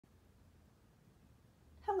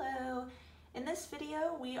In this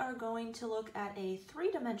video, we are going to look at a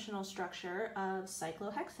three-dimensional structure of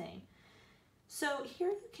cyclohexane. So here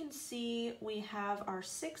you can see we have our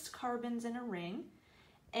 6 carbons in a ring,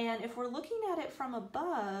 and if we're looking at it from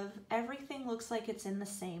above, everything looks like it's in the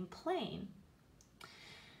same plane.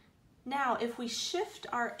 Now, if we shift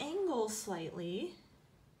our angle slightly,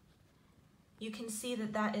 you can see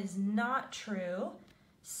that that is not true.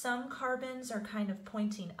 Some carbons are kind of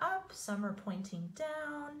pointing up, some are pointing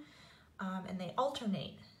down, and they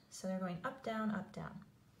alternate. So they're going up, down, up, down.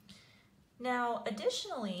 Now,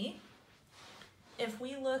 additionally, if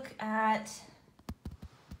we look at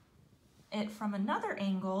it from another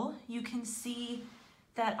angle, you can see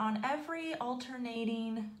that on every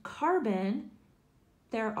alternating carbon,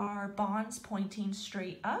 there are bonds pointing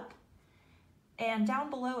straight up, and down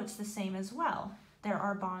below it's the same as well. There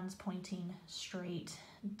are bonds pointing straight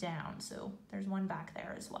down, so there's one back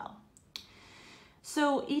there as well.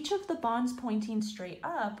 So each of the bonds pointing straight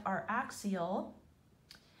up are axial,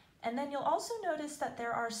 and then you'll also notice that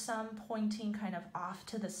there are some pointing kind of off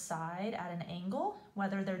to the side at an angle,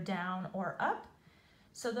 whether they're down or up.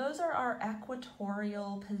 So those are our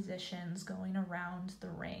equatorial positions going around the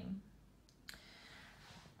ring.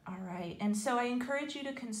 All right, and so I encourage you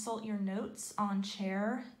to consult your notes on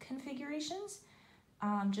chair configurations,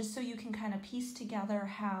 just so you can kind of piece together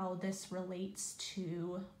how this relates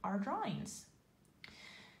to our drawings.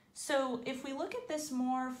 So if we look at this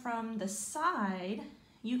more from the side,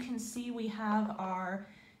 you can see we have our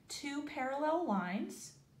 2 parallel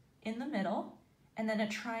lines in the middle, and then a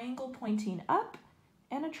triangle pointing up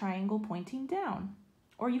and a triangle pointing down.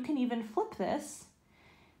 Or you can even flip this.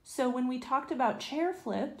 So when we talked about chair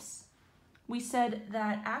flips, we said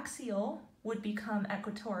that axial would become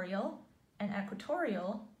equatorial and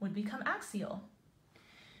equatorial would become axial.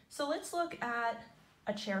 So let's look at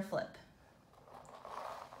a chair flip.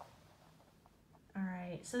 All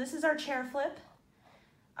right, so this is our chair flip.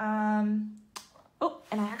 Oh,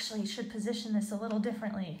 and I actually should position this a little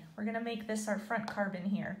differently. We're gonna make this our front carbon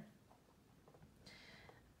here.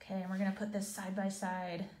 Okay, and we're gonna put this side by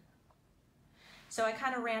side. So I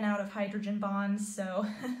kind of ran out of hydrogen bonds, so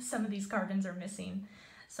some of these carbons are missing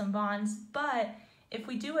some bonds. But if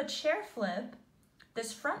we do a chair flip,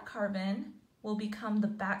 this front carbon will become the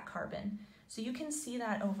back carbon. So you can see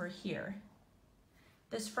that over here.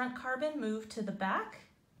 This front carbon moved to the back,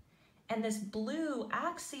 and this blue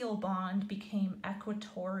axial bond became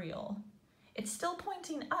equatorial. It's still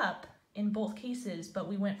pointing up in both cases, but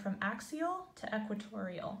we went from axial to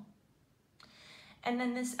equatorial. And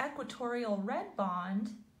then this equatorial red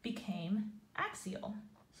bond became axial.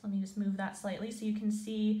 So let me just move that slightly so you can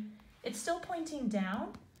see it's still pointing down,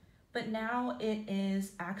 but now it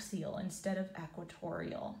is axial instead of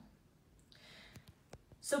equatorial.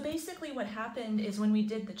 So basically what happened is when we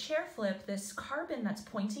did the chair flip, this carbon that's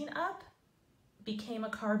pointing up became a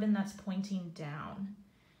carbon that's pointing down.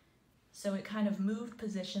 So it kind of moved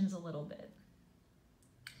positions a little bit.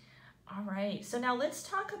 All right, so now let's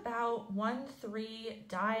talk about 1,3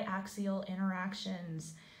 diaxial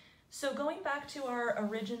interactions. So going back to our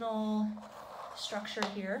original structure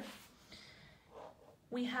here,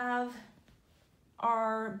 we have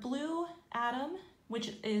our blue atom,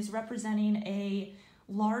 which is representing a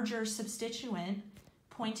larger substituent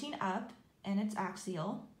pointing up, and it's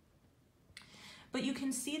axial. But you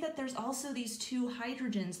can see that there's also these 2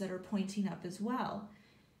 hydrogens that are pointing up as well.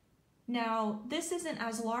 Now, this isn't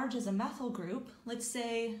as large as a methyl group. Let's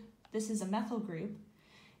say this is a methyl group.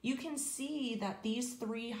 You can see that these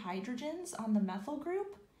 3 hydrogens on the methyl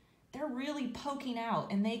group, they're really poking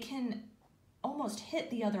out, and they can almost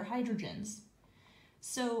hit the other hydrogens.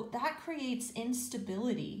 So that creates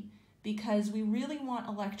instability, because we really want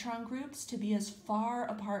electron groups to be as far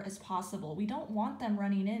apart as possible. We don't want them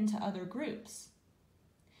running into other groups.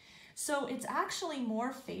 So it's actually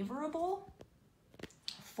more favorable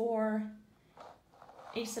for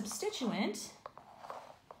a substituent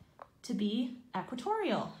to be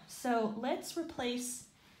equatorial. So let's replace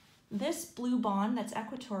this blue bond that's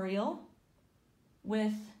equatorial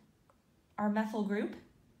with our methyl group.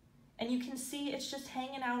 And you can see it's just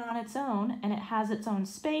hanging out on its own, and it has its own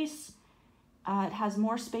space. It has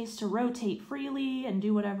more space to rotate freely and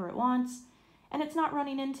do whatever it wants, and it's not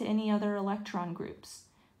running into any other electron groups.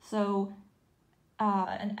 So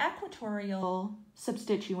an equatorial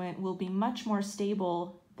substituent will be much more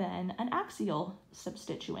stable than an axial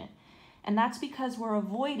substituent. And that's because we're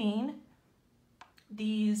avoiding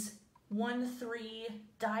these 1,3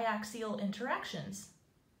 diaxial interactions.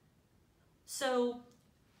 So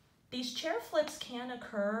these chair flips can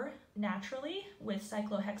occur naturally with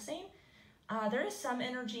cyclohexane. There is some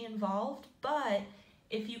energy involved, but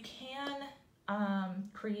if you can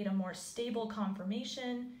create a more stable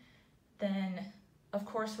conformation, then of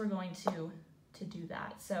course we're going to do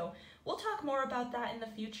that. So we'll talk more about that in the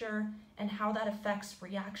future and how that affects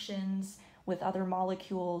reactions with other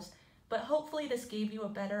molecules, but hopefully this gave you a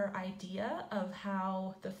better idea of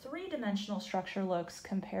how the three-dimensional structure looks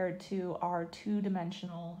compared to our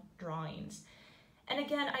two-dimensional drawings. And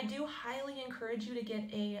again, I do highly encourage you to get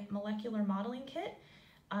a molecular modeling kit.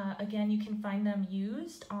 Again, you can find them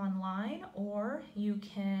used online, or you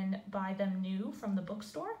can buy them new from the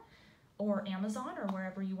bookstore or Amazon or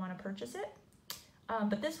wherever you want to purchase it.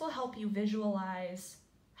 But this will help you visualize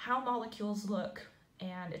how molecules look,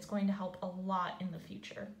 and it's going to help a lot in the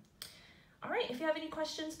future. All right, if you have any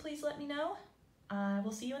questions, please let me know.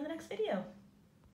 We'll see you in the next video.